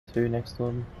Two next to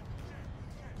him.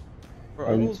 Bro,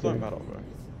 overalls don't matter, bro.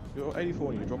 You're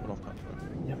 84 and you're dropping off country.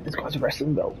 Yep, this guy's a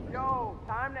wrestling belt. Yo,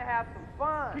 time to have some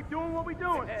fun. Keep doing what we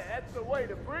doing. That's the way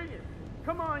to bring it.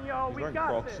 Come on, yo, He's we wearing got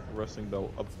Crocs, this. wrestling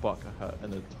belt, a bucket hat,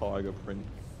 and a tiger print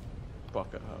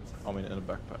bucket hat. I mean, in a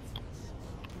backpack.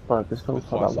 Bro, this guy's With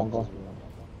got that one socks guy.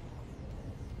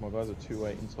 as well. My guy's a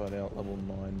 2'8" inside out, level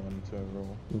 9, 92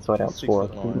 overall. Inside out 6'9". scorer.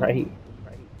 Right.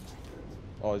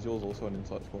 Oh, is yours also an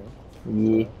inside scorer?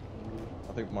 Yeah.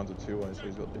 I think mine's a 2-way, so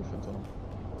he's got defense on him.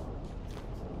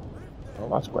 Oh,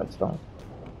 That's a great start.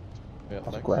 yeah, That's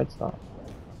a thanks. great start.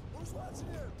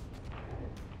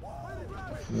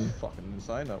 Fucking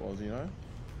insane that was, you know?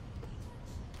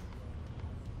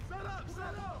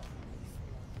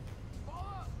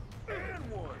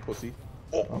 Pussy.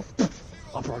 Oh!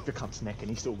 I broke the cunt's neck and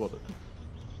he still got it.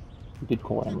 You did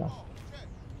call him though.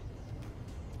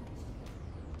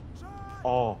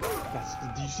 Oh, that's.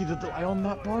 Do you see the delay on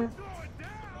that, bro?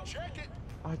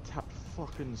 I tapped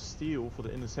fucking Steele for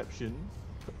the interception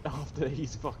after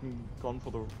he's fucking gone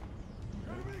for the.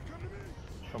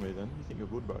 Come here then. You think you're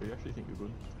good, bro? You actually think you're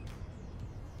good?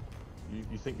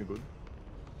 You think you're good?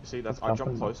 You see, that's. I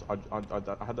jumped close. I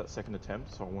had that second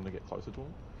attempt, so I want to get closer to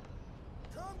him.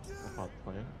 I can't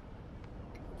play him.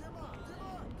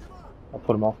 I'll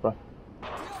put him off, bro.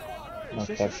 It's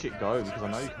just a shit go because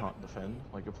I know you can't defend.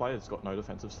 Like your player's got no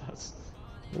defensive stats.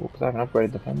 Well, because I haven't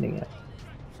upgraded defending yet.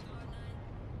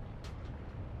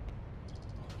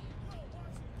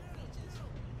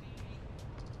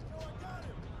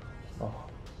 Oh,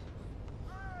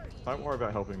 Don't worry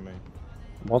about helping me.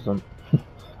 it wasn't.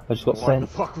 I just got Why sent. the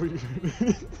fuck were you?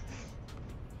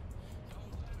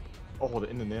 Oh, the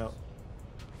in and out.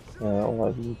 Yeah, all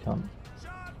over you, cunt.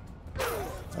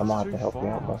 I might have Too to help you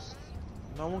out, bro. fast.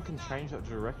 No one can change that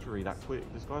directory that quick.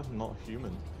 This guy's not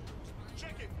human.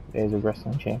 There's a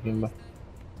wrestling champion, bro.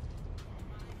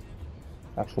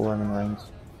 Actual Roman Reigns.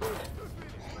 I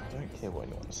don't care what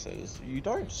anyone says. You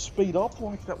don't speed up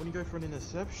like that when you go for an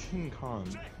interception,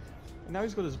 cunt. And now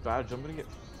he's got his badge. I'm gonna get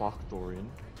fucked, Dorian.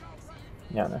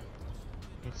 Yeah, I know.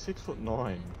 He's 6'9".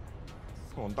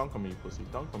 Come on, dunk on me, pussy.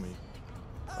 Dunk on me.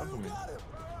 Dunk on me. Oh,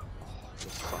 you're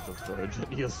such a virgin.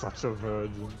 You're such a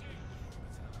virgin.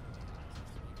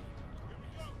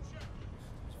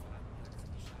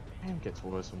 Man gets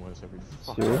worse and worse every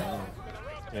fucking Serious? round.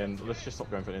 Yeah, and let's just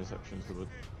stop going for interceptions because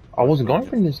I wasn't going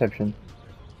for an interception.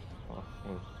 oh,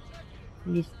 well,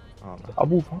 You just I don't know.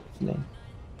 double fucked me.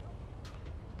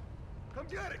 Come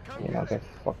get it, come Yeah, now go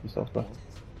fuck yourself, bro.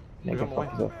 Yeah, You're go on my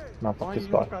fuck yourself. No, Why fuck are this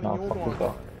you guy. not No, your fuck this guy?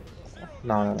 guy.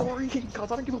 No, no, no. Dorian,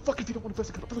 cuz I don't give a fuck if you don't want to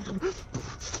press the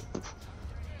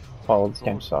Oh, this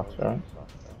game sucks, alright?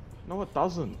 No, it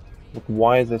doesn't. Look,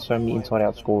 why is there so many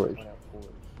inside-out scorers?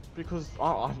 Because,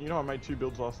 you know, I made 2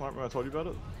 builds last night when I told you about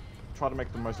it. Tried to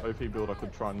make the most OP build I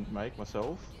could try and make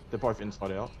myself. They're both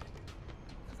inside out.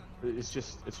 It's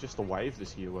just the wave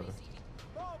this year where...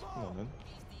 Come on, man.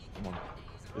 Come on.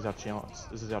 This is our chance.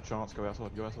 This is our chance. Go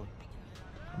outside. Go outside.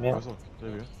 Go Yeah. outside.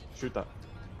 There we go. Shoot that.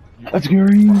 That's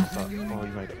green! Oh, you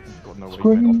made it. You've got no way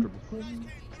you made off dribble.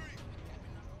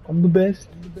 I'm the best.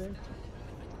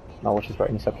 No, let's just write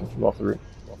interception. Go off the route.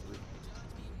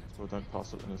 So don't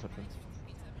pass it in interception.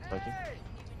 Taking.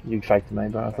 You faked me,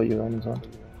 bro. I thought you were on inside.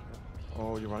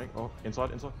 Oh, you're running. Oh,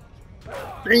 inside, inside.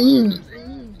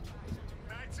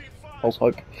 False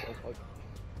hope.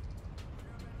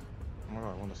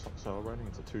 Alright, I want to stop celebrating.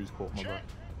 It's a 2's court, my bro. I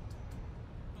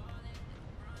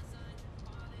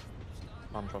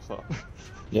don't trust that.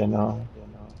 Yeah, no.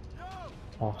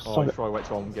 Oh, Oh, so you probably wait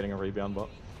till I'm getting a rebound, but...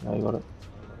 No, you got it.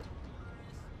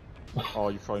 Oh,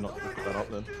 you probably not picked that up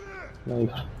then. No, you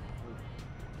got it.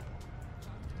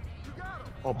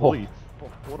 Oh, bully. Oh,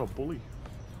 what a bully.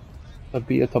 That'd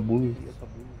be a taboo.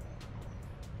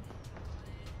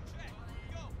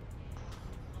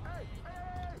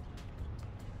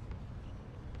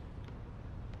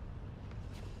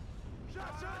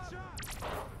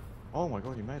 Oh my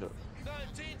god, you made it.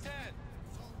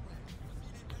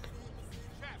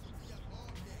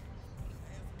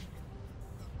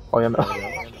 Oh, yeah, no.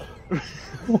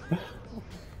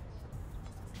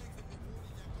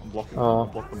 I'm blocking. Oh. I'm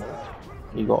blocking them all.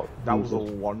 You got. That was a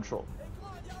users. one shot.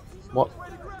 What? Oh,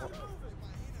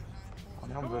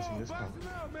 now I'm versing this guy.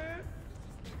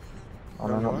 Oh,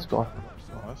 no, not this guy.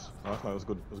 Nice. Nice, no, it was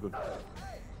good. It was good.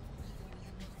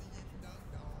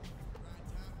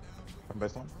 I'm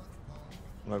baseline.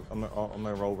 No, I'm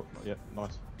no roll. Yeah,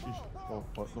 nice. Yeesh. Oh,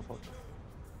 what the fuck?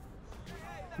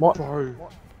 What? Bro.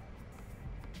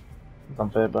 It's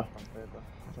unfair, bro. I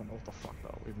don't know what the fuck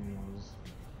that even was.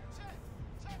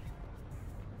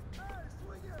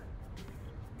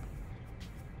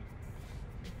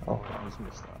 Oh, I just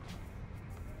missed that.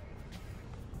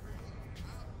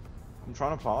 I'm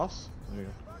trying to pass. There you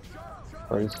go.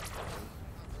 freeze.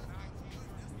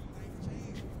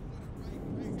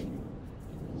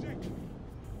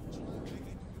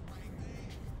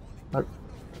 Nope.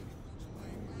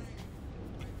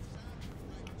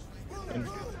 In.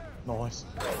 Nice.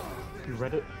 You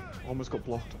read it? Almost got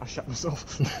blocked. I shot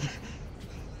myself.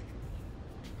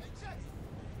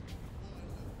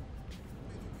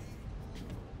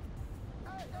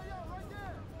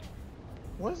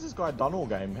 What has this guy done all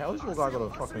game? How has your guy got a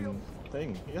fucking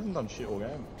thing? He hasn't done shit all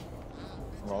game.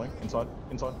 I'm rolling. Inside.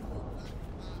 Inside.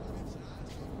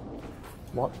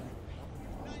 What?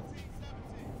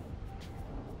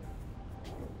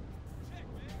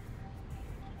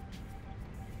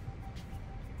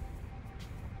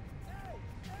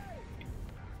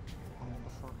 Oh, what the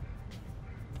fuck?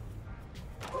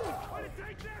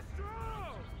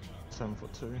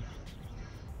 7'2".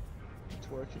 It's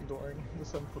working, Dorian. The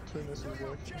 7'2"ness is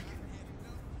working.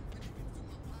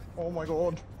 Oh my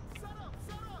god.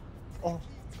 Oh.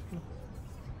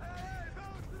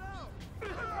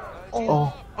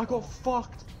 Oh, I got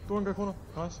fucked. Dorian, go corner.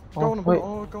 Nice. Go Oh, on him. wait.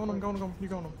 Oh, go on him, go on him. You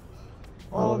go on him.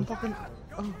 Oh, Oh. I'm fucking.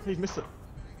 Oh, he missed it.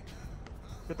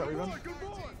 Get that rebound.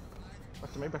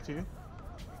 Back to me, back to you.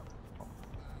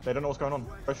 They don't know what's going on.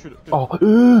 Go shoot it. Oh,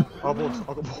 I boards.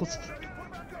 I got boards.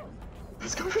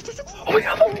 Let's go. oh my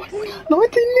god,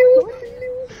 19 nil!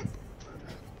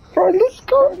 Bro, let's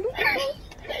go!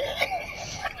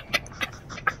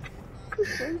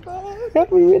 So bad. How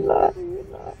do we win that?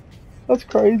 That's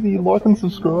crazy. Like and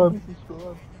subscribe.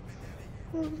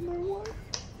 There's no way.